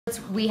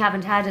We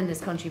haven't had in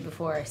this country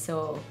before,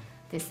 so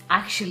this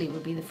actually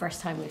would be the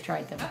first time we've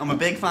tried them. I'm a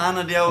big fan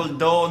of the old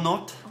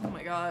donut. Oh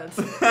my god.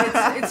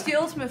 It's the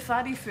ultimate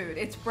fatty food.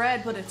 It's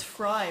bread, but it's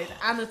fried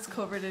and it's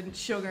covered in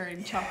sugar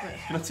and chocolate.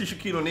 You know, see,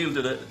 Shaquille O'Neal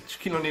did it.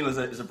 Shaquille O'Neal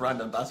is a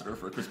brand ambassador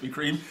for Krispy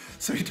Kreme,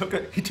 so he took a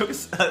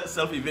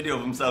selfie video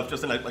of himself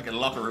just in like a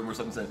locker room or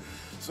something, saying,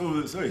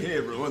 "So hey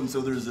everyone,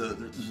 so there's a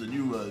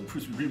new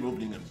Krispy Kreme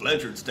opening in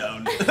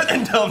Blanchardstown,"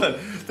 and tell them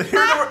to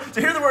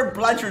hear the word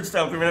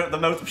Blanchardstown coming out of the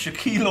mouth of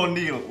Shaquille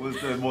O'Neal was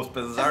the most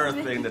bizarre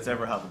thing that's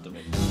ever happened to me.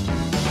 Look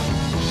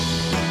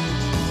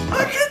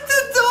at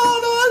the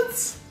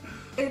donuts!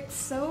 It's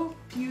so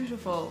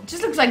beautiful. It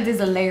just looks like there's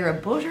a layer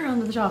of butter on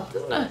the top,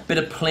 doesn't it? Bit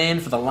of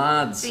plain for the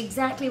lads.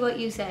 Exactly what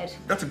you said.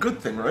 That's a good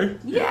thing, right?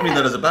 Yeah. I mean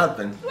that is a bad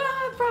thing. Well,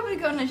 I'm probably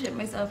gonna shit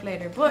myself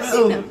later, but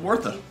Well, you know.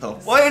 Worth it, though.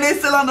 Why are they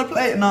still on the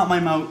plate and not my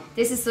mouth?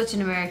 This is such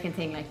an American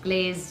thing, like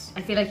glazed.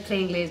 I feel like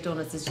plain glazed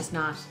donuts is just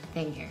not a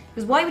thing here.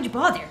 Because why would you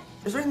bother?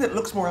 Is there anything that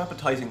looks more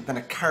appetizing than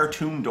a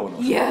cartoon donut?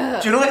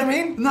 Yeah. Do you know what I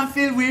mean? Doesn't that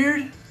feel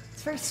weird?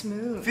 It's very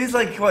smooth. Feels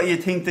like what you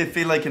think they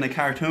feel like in a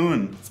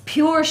cartoon. It's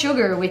pure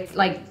sugar with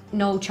like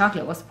no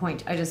chocolate. What's the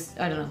point? I don't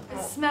know.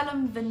 I smell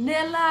them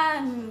vanilla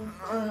and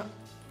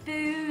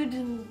food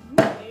and...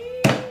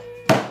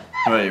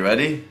 Alright, you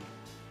ready?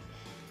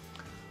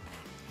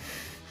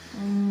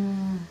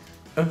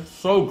 It's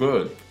so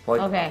good. Like,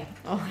 Okay.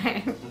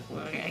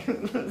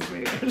 That's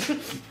really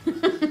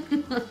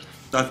good.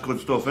 That's good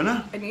stuff,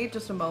 innit? I need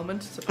just a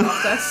moment to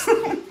process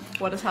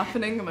what is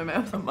happening in my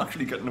mouth. I'm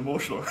actually getting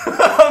emotional.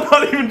 I'm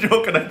not even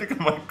joking, I think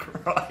I might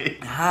cry.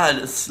 It had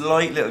a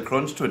slight little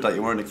crunch to it that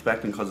you weren't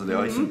expecting because of the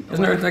icing.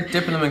 isn't there like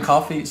dipping them in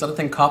coffee? Is that a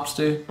thing cops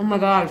do? Oh my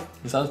god.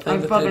 Is that a thing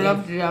I'd that fucking they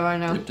love to do that right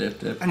now.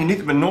 Dip. And you need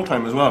them in no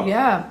time as well.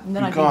 Yeah, and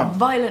then I'd God. be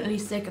violently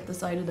sick at the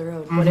side of the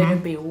road, but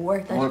it'd be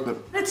worth it. Worth it.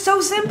 It's so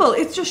simple.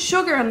 It's just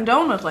sugar and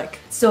donut, like.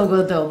 So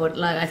good though, but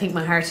like I think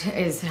my heart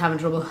is having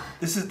trouble.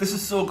 This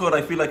is so good.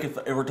 I feel like if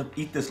I were to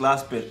eat this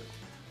last bit,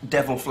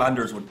 Devil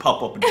Flanders would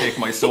pop up and take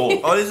my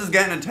soul. Oh, this is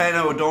getting a 10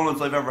 out of donuts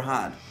I've ever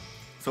had.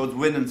 So it's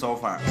winning so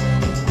far.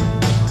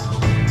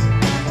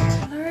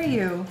 What are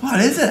you? What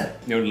is it?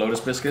 You know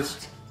Lotus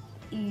biscuits?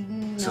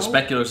 No. So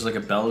speculoos is like a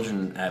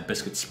Belgian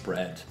biscuit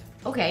spread.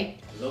 Okay.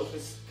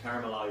 Lotus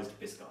caramelized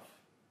Biscoff.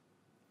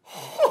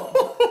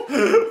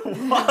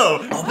 Wow!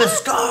 Oh,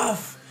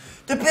 Biscoff!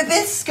 The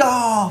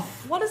Biscoff!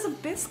 What is a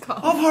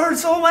Biscoff? I've heard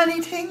so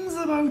many things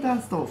about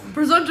that stuff.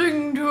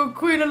 Presenting to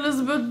Queen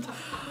Elizabeth,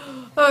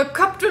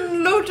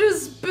 Captain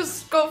Lotus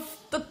Biscoff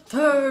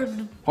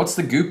III. What's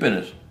the goop in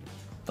it?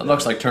 That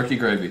looks like turkey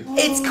gravy.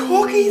 It's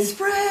cookie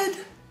spread!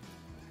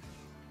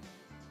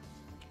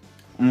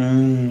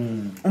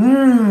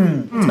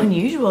 It's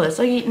unusual. It's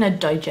like eating a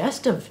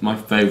digestive. My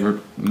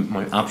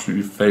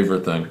absolute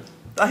favourite thing.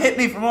 That hit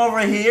me from over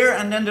here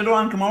and then the other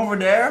one come over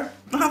there.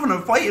 I'm having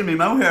a fight in my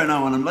mouth here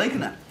now and I'm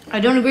liking it. I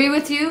don't agree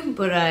with you,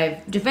 but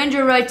I defend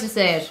your right to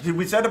say it. See,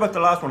 we said about the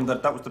last one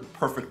that was the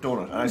perfect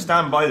donut, and I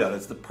stand by that.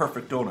 It's the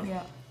perfect donut.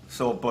 Yeah.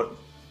 So, but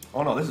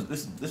oh no, this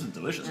is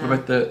delicious. What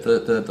about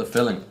the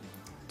filling?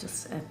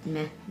 Just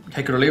meh.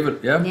 Take it or leave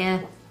it, yeah?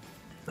 Yeah.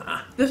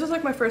 This was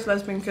like my first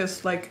lesbian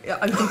kiss. Like,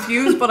 I'm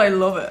confused, but I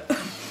love it.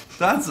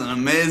 That's an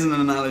amazing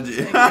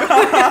analogy.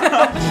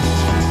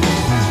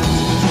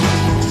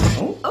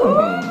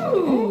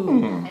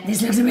 Ooh.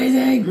 This looks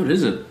amazing. What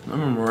is it?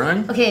 I'm a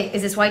meringue. Okay,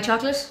 is this white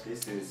chocolate?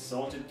 This is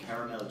salted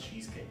caramel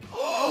cheesecake.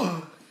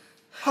 How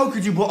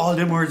could you put all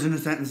them words in a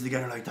sentence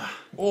together like that?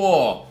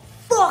 Oh,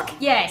 Fuck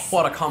yes.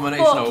 what a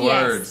combination Fuck of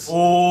yes. words.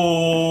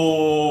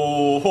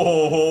 Oh.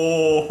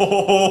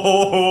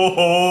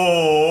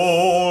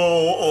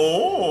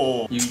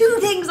 Two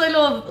things I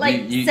love,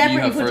 like you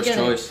separately have put first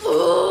together. choice.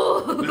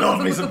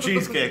 Love me some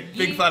cheesecake.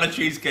 Big fan of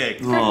cheesecake.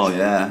 Oh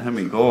yeah, let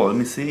me go, let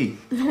me see.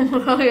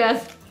 Oh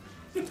yes.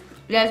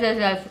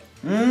 Yes.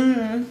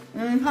 No.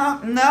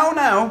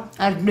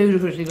 That's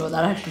ludicrously good.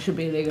 That actually should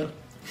be illegal.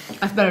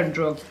 That's better than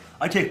drugs.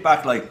 I take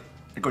back like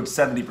a good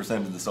 70%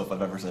 of the stuff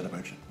I've ever said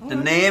about you. The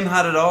name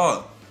had it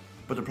all,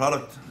 but the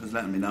product is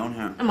letting me down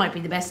here. It might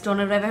be the best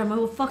donut I've ever had in my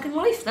whole fucking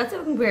life. That's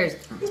how it compares.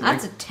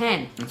 That's a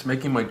 10. It's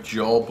making my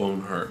jawbone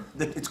hurt.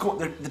 The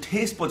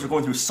taste buds are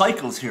going through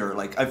cycles here.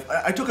 Like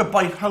I took a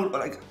bite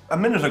like a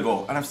minute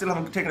ago, and I still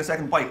haven't taken a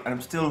second bite, and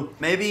I'm still.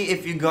 Maybe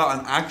if you got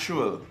an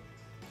actual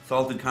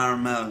salted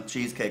caramel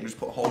cheesecake, just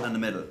put a hole in the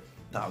middle,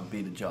 that would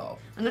be the job.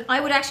 And I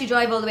would actually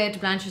drive all the way out to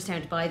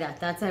Blanchardstown to buy that.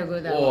 That's how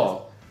good that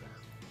was. Oh,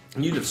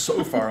 you live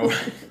so far away.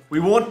 We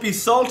won't be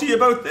salty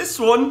about this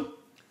one.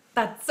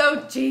 That's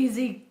so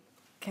cheesy.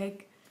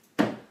 Cake.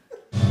 Jam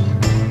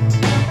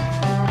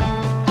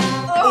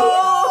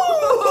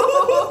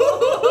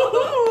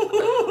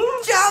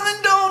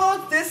and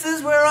donut, this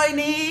is where I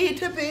need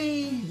to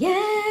be.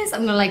 Yes,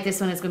 I'm gonna like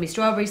this one. It's gonna be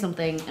strawberry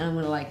something, and I'm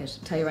gonna like it.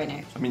 I'll tell you right now.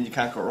 I mean, you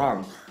can't go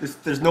wrong.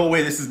 There's no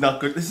way this is not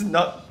good. This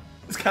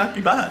can't be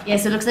bad.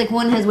 Yes, it looks like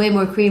one has way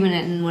more cream in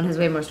it and one has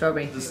way more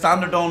strawberry. The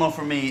standard donut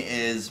for me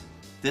is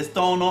this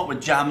donut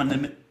with jam in the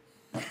middle.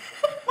 What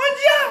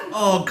jam?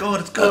 Oh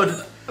god, it's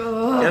good.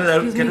 Get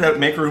it out,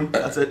 make room.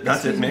 That's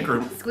it, make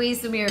room.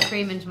 Squeeze some of your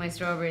cream into my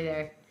strawberry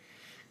there.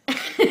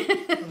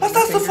 What's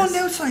that stuff on the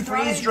outside?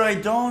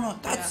 Freeze-dried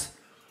donut. That's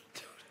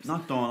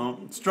not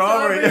donut.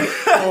 Strawberry.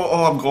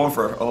 Oh, I'm going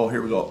for it. Oh,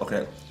 here we go.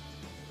 Okay.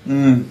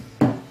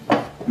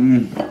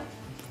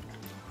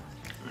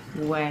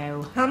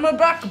 Wow. Hammer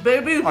back,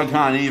 baby. I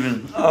can't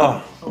even.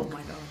 Oh. Oh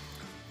my god.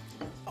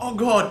 Oh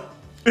God,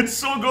 it's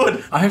so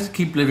good. I have to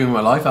keep living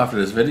my life after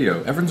this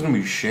video. Everyone's gonna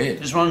be shit.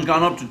 This one's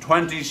gone up to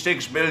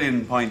 26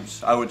 billion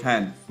points out of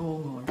 10. Oh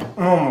my God.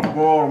 Oh my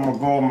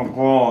God. Oh my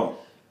God.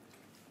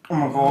 Oh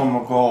my God. Oh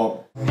my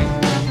God.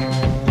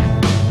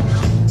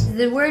 Is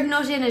the word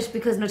nut in it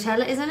because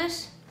Nutella is in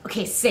it?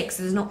 Okay, 6.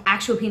 There's no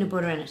actual peanut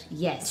butter in it.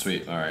 Yes.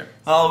 Sweet, alright.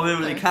 Oh,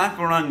 well, you can't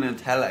go wrong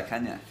with Nutella,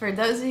 can you? For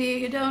those of you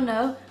who don't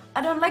know,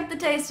 I don't like the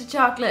taste of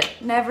chocolate.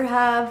 Never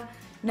have,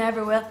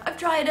 never will. I've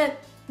tried it.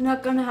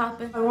 Not gonna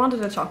happen. I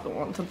wanted a chocolate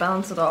one to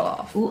balance it all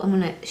off. Ooh, I'm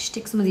gonna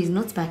stick some of these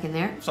nuts back in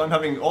there. So I'm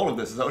having all of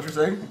this. Is that what you're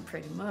saying?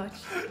 Pretty much.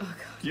 Oh God.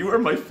 You are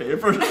my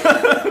favorite.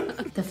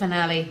 The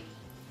finale.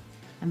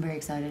 I'm very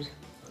excited.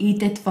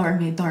 Eat it for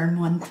me,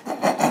 Dormont.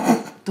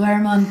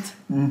 Dormont.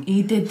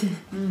 Eat it.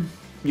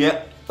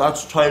 Yeah,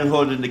 that's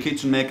childhood in the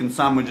kitchen making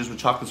sandwiches with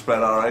chocolate spread,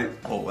 alright?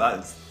 Oh, that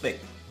is thick.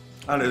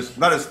 That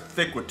is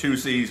thick with 2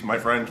 C's, my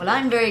friend. Well,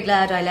 I'm very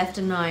glad I left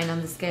a 9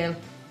 on the scale.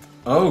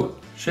 Oh,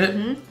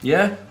 shit.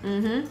 Yeah?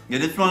 Yeah,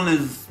 this one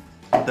is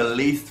the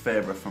least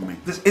favourite for me.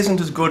 This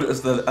isn't as good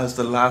as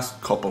the last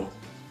couple.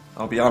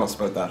 I'll be honest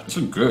about that. It's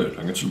good.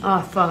 I get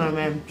Oh, fucking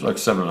man. it's like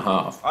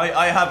 7.5.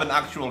 I have an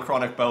actual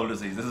chronic bowel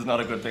disease. This is not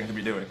a good thing to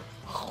be doing.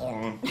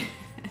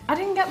 I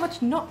didn't get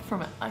much nut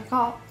from it. I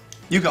got.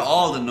 You got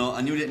all the nut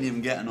and you didn't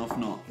even get enough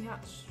nut. Yeah.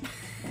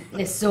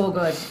 It's so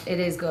good. It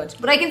is good.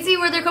 But I can see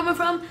where they're coming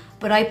from.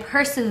 But I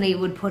personally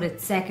would put it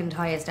second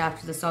highest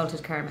after the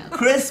salted caramel.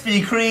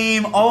 Krispy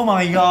Kreme, oh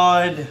my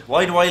god.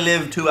 Why do I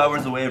live 2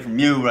 hours away from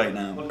you right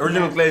now?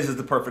 Original glaze is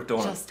the perfect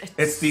donut. Just- it's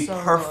it's the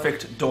so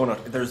perfect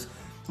donut. There's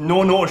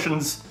no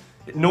notions.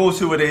 It knows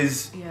who it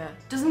is. Yeah.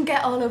 Doesn't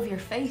get all over your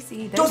face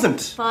either.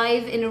 Doesn't.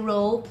 5 in a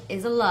row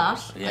is a lot.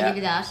 I'll Yeah. give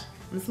you that.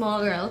 I'm a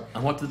small girl.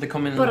 And what did they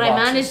come in But the I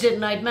boxes? managed it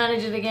and I'd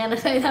manage it again. I'd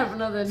say that for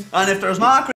nothing. And if there's not